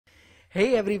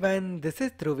Hey everyone, this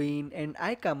is Dhruvin and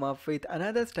I come up with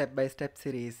another step-by-step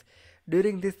series.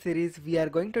 During this series, we are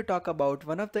going to talk about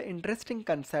one of the interesting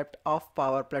concept of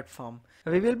Power Platform.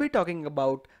 We will be talking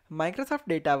about Microsoft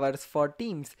Dataverse for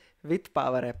Teams with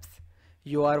Power Apps.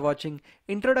 You are watching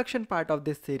introduction part of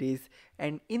this series,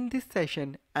 and in this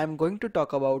session, I am going to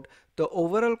talk about the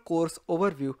overall course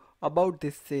overview about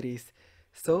this series.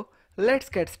 So, let's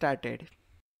get started.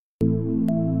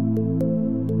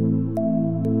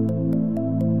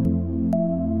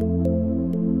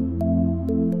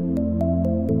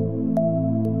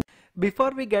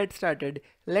 Before we get started,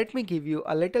 let me give you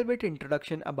a little bit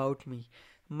introduction about me.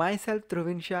 Myself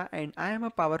Dhruvin Shah, and I am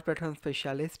a Power Platform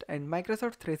specialist and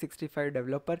Microsoft 365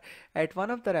 developer at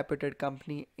one of the reputed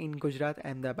company in Gujarat,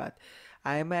 Ahmedabad.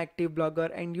 I am an active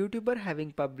blogger and YouTuber,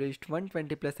 having published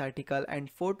 120 plus article and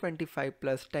 425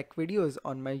 plus tech videos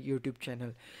on my YouTube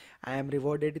channel. I am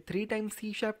rewarded 3 times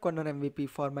C# Corner MVP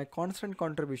for my constant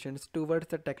contributions towards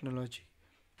the technology.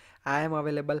 I am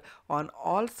available on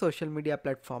all social media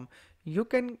platforms. You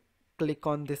can click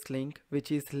on this link,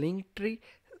 which is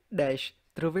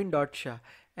linktree-dhruvin.shah,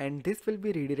 and this will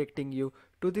be redirecting you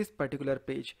to this particular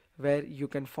page where you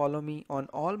can follow me on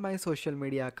all my social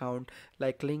media accounts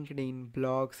like LinkedIn,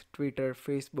 blogs, Twitter,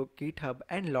 Facebook, GitHub,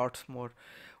 and lots more.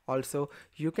 Also,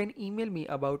 you can email me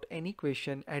about any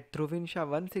question at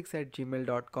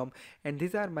dhruvinsha16@gmail.com, and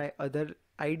these are my other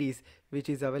IDs which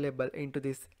is available into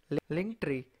this link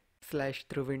tree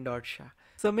 /Dhruvin.shah.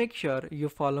 So make sure you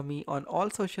follow me on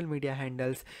all social media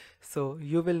handles so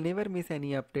you will never miss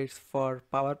any updates for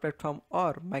Power Platform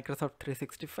or Microsoft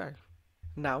 365.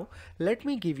 Now let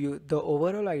me give you the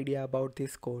overall idea about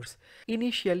this course.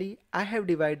 Initially, I have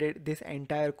divided this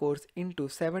entire course into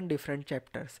 7 different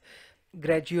chapters.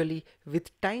 Gradually,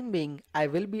 with time being, I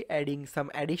will be adding some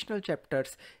additional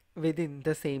chapters within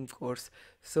the same course.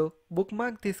 So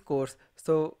bookmark this course,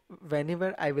 so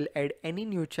whenever I will add any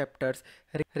new chapters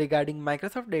regarding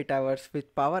Microsoft Dataverse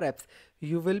with Power Apps,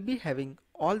 you will be having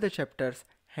all the chapters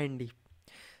handy.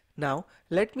 Now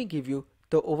let me give you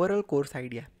the overall course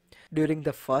idea. During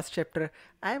the first chapter,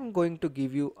 I am going to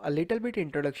give you a little bit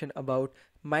introduction about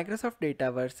Microsoft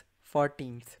Dataverse for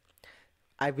Teams.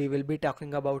 We will be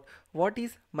talking about what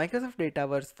is Microsoft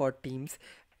Dataverse for Teams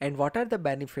and what are the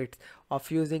benefits of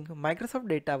using Microsoft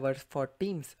Dataverse for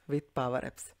Teams with Power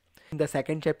Apps. In the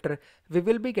second chapter, we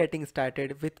will be getting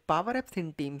started with Power Apps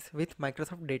in Teams with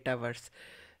Microsoft Dataverse.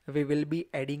 We will be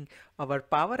adding our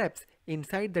Power Apps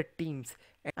inside the Teams,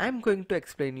 and I am going to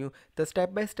explain you the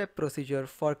step-by-step procedure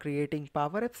for creating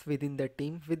Power Apps within the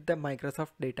team with the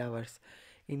Microsoft Dataverse.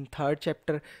 In third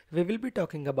chapter, we will be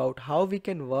talking about how we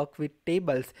can work with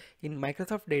tables in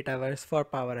Microsoft Dataverse for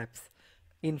Power Apps.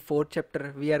 In fourth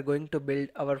chapter, we are going to build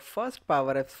our first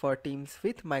Power Apps for Teams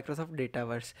with Microsoft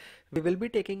Dataverse. We will be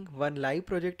taking one live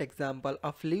project example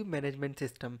of leave management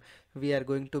system. We are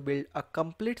going to build a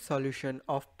complete solution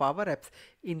of Power Apps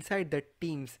inside the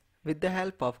Teams with the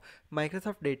help of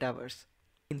Microsoft Dataverse.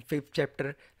 In fifth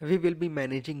chapter, we will be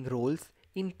managing roles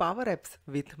in Power Apps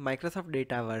with Microsoft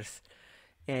Dataverse.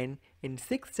 And in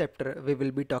sixth chapter, we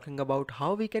will be talking about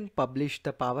how we can publish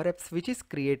the Power Apps which is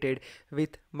created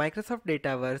with Microsoft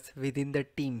Dataverse within the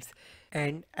Teams.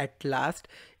 And at last,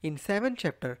 in seventh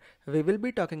chapter, we will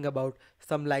be talking about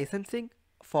some licensing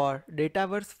for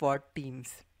Dataverse for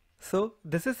Teams. So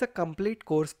this is a complete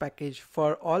course package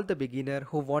for all the beginner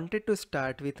who wanted to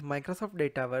start with Microsoft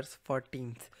Dataverse for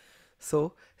Teams.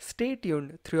 So stay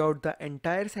tuned throughout the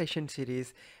entire session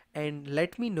series and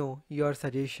let me know your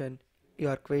suggestion,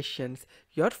 your questions,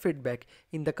 your feedback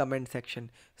in the comment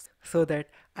section so that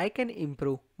I can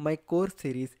improve my course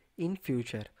series in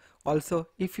future. Also,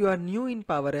 if you are new in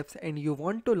Power Apps and you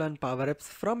want to learn Power Apps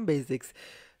from basics,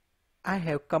 I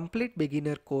have complete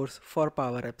beginner course for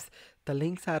Power Apps. The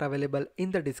links are available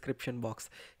in the description box.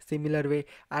 Similar way,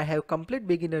 I have complete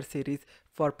beginner series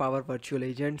for Power Virtual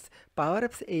Agents, Power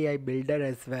Apps AI Builder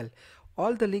as well.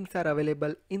 All the links are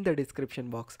available in the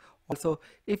description box. Also,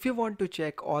 if you want to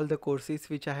check all the courses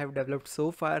which I have developed so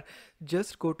far,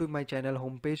 just go to my channel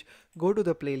homepage, go to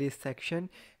the playlist section,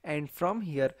 and from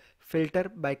here filter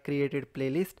by created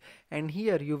playlist, and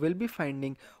here you will be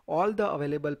finding all the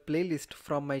available playlist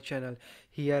from my channel.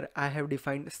 Here I have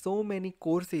defined so many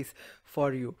courses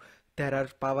for you. There are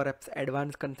Power Apps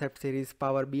Advanced Concept series,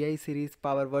 Power BI series,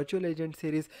 Power Virtual Agent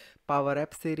series, Power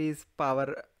App series,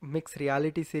 Power Mixed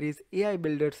Reality series, AI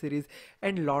Builder series,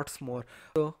 and lots more.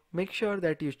 So make sure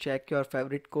that you check your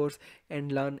favorite course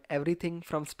and learn everything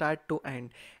from start to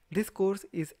end. This course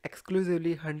is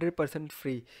exclusively 100%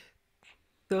 free.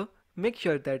 So make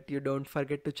sure that you don't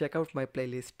forget to check out my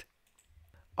playlist.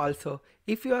 Also,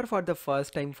 if you are for the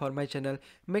first time for my channel,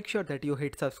 make sure that you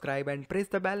hit subscribe and press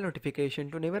the bell notification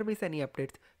to never miss any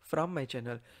updates from my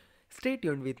channel. Stay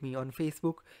tuned with me on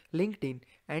Facebook, LinkedIn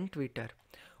and Twitter.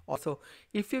 Also,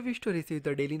 if you wish to receive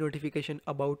the daily notification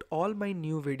about all my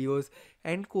new videos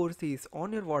and courses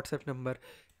on your WhatsApp number,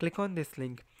 click on this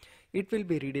link. It will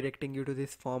be redirecting you to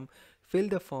this form. Fill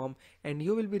the form and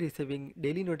you will be receiving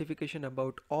daily notification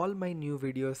about all my new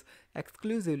videos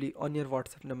exclusively on your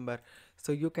WhatsApp number,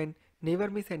 so you can never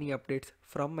miss any updates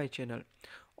from my channel.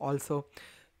 Also,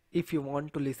 if you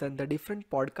want to listen the different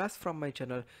podcasts from my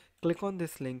channel, click on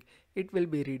this link. It will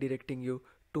be redirecting you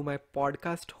to my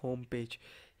podcast homepage.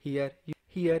 Here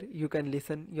you can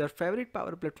listen your favorite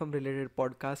Power Platform related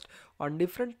podcast on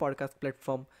different podcast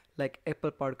platform like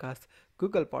Apple Podcasts,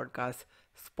 Google Podcasts,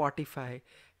 Spotify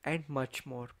and much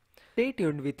more. Stay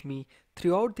tuned with me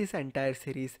throughout this entire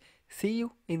series. See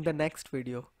you in the next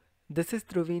video. This is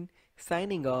Dhruvin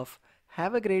signing off.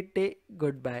 Have a great day.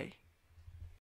 Goodbye.